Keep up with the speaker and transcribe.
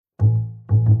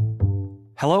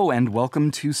Hello and welcome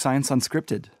to Science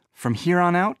Unscripted. From here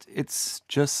on out, it's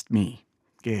just me,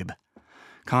 Gabe.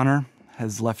 Connor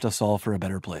has left us all for a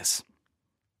better place.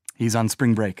 He's on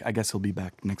spring break. I guess he'll be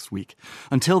back next week.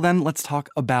 Until then, let's talk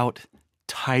about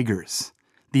tigers.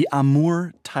 The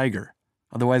Amur tiger,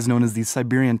 otherwise known as the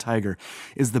Siberian tiger,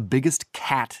 is the biggest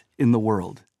cat in the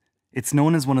world. It's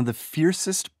known as one of the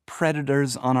fiercest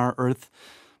predators on our Earth,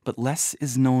 but less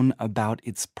is known about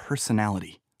its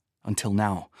personality. Until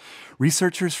now.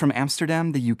 Researchers from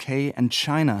Amsterdam, the UK, and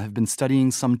China have been studying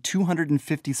some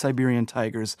 250 Siberian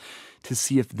tigers to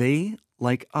see if they,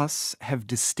 like us, have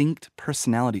distinct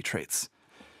personality traits.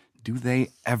 Do they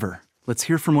ever? Let's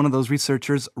hear from one of those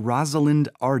researchers, Rosalind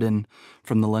Arden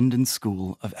from the London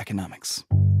School of Economics.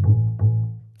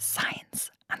 Science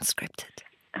Unscripted.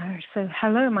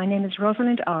 Hello, my name is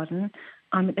Rosalind Arden.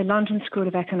 I'm at the London School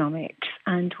of Economics,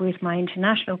 and with my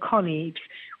international colleagues,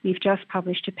 we've just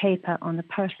published a paper on the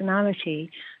personality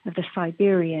of the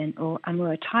Siberian or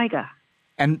Amur tiger.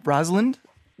 And Rosalind,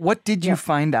 what did you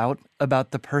find out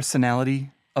about the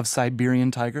personality of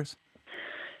Siberian tigers?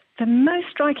 The most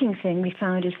striking thing we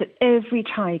found is that every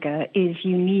tiger is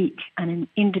unique and an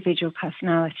individual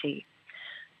personality.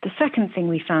 The second thing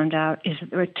we found out is that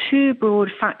there are two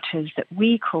broad factors that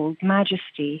we call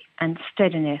majesty and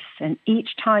steadiness, and each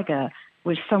tiger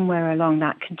was somewhere along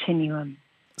that continuum.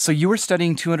 So you were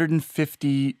studying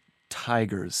 250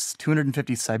 tigers,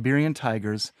 250 Siberian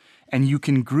tigers, and you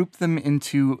can group them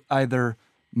into either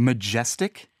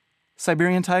majestic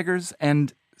Siberian tigers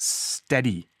and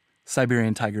steady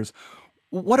Siberian tigers.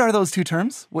 What are those two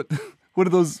terms? What are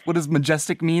those? What does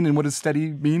majestic mean and what does steady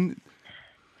mean?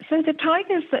 So the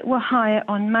tigers that were higher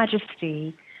on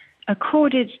majesty,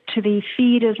 according to the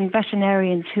feeders and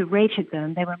veterinarians who rated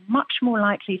them, they were much more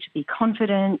likely to be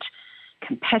confident,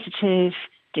 competitive,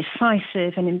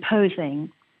 decisive, and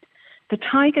imposing. The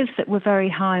tigers that were very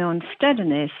high on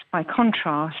steadiness, by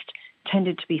contrast,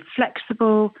 tended to be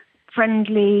flexible,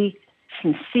 friendly,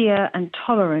 sincere, and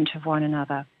tolerant of one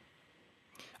another.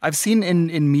 I've seen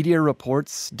in media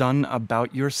reports done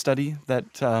about your study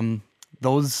that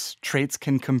those traits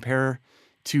can compare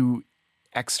to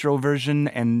extroversion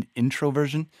and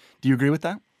introversion. Do you agree with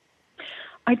that?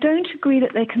 I don't agree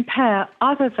that they compare,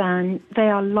 other than they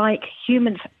are like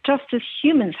humans. Just as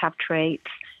humans have traits,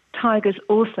 tigers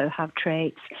also have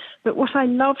traits. But what I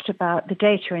loved about the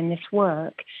data in this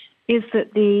work is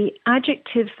that the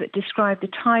adjectives that describe the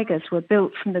tigers were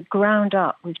built from the ground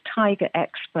up with tiger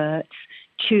experts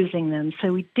choosing them.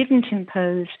 So we didn't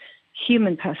impose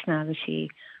human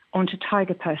personality onto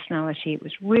tiger personality. It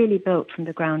was really built from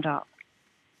the ground up.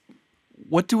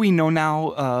 What do we know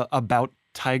now about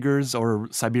tigers or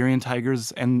Siberian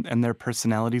tigers and their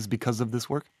personalities because of this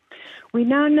work? We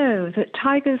now know that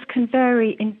tigers can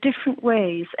vary in different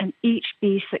ways and each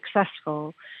be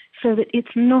successful, so that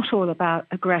it's not all about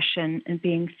aggression and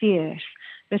being fierce,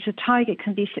 but a tiger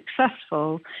can be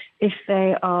successful if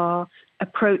they are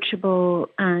approachable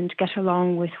and get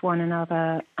along with one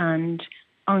another and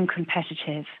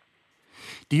uncompetitive.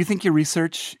 Do you think your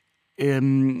research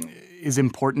is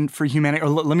important for humanity? Or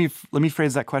let me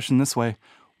phrase that question this way.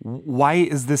 Why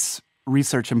is this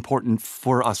research important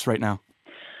for us right now?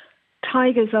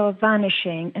 Tigers are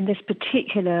vanishing, and this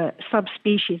particular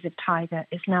subspecies of tiger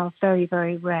is now very,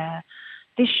 very rare.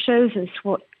 This shows us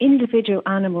what individual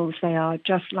animals they are,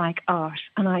 just like us,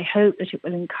 and I hope that it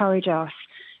will encourage us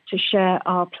to share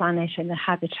our planet and the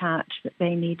habitat that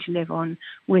they need to live on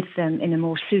with them in a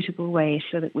more suitable way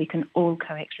so that we can all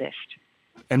coexist.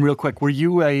 And real quick, were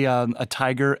you a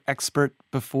tiger expert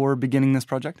before beginning this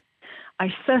project?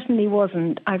 I certainly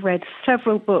wasn't. I've read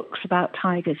several books about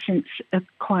tigers since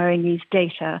acquiring these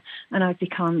data, and I've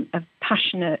become a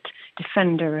passionate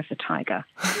defender of the tiger.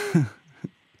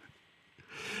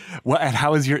 Well, and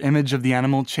how has your image of the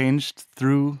animal changed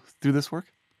through this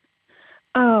work?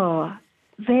 Oh,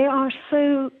 they are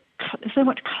so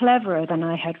much cleverer than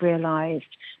I had realized.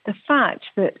 The fact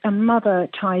that a mother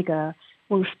tiger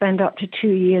will spend up to 2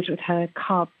 years with her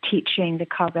cub, teaching the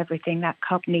cub everything that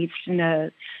cub needs to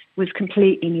know, was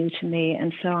completely new to me,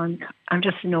 and so I'm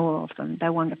just in awe of them.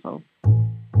 They're wonderful.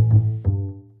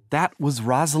 That was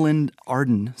Rosalind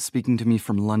Arden speaking to me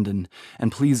from London.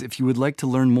 And please, if you would like to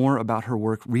learn more about her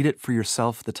work, read it for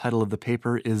yourself. The title of the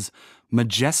paper is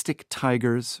Majestic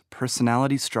Tigers,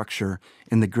 Personality Structure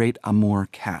in the Great Amur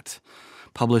Cat,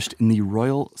 published in the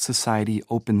Royal Society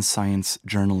Open Science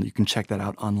Journal. You can check that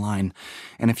out online.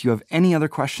 And if you have any other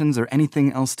questions or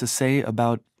anything else to say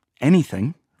about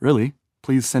anything, really,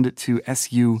 please send it to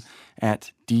su@dw.com.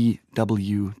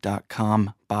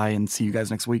 Bye, and see you guys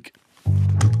next week.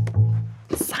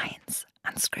 Science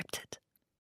Unscripted.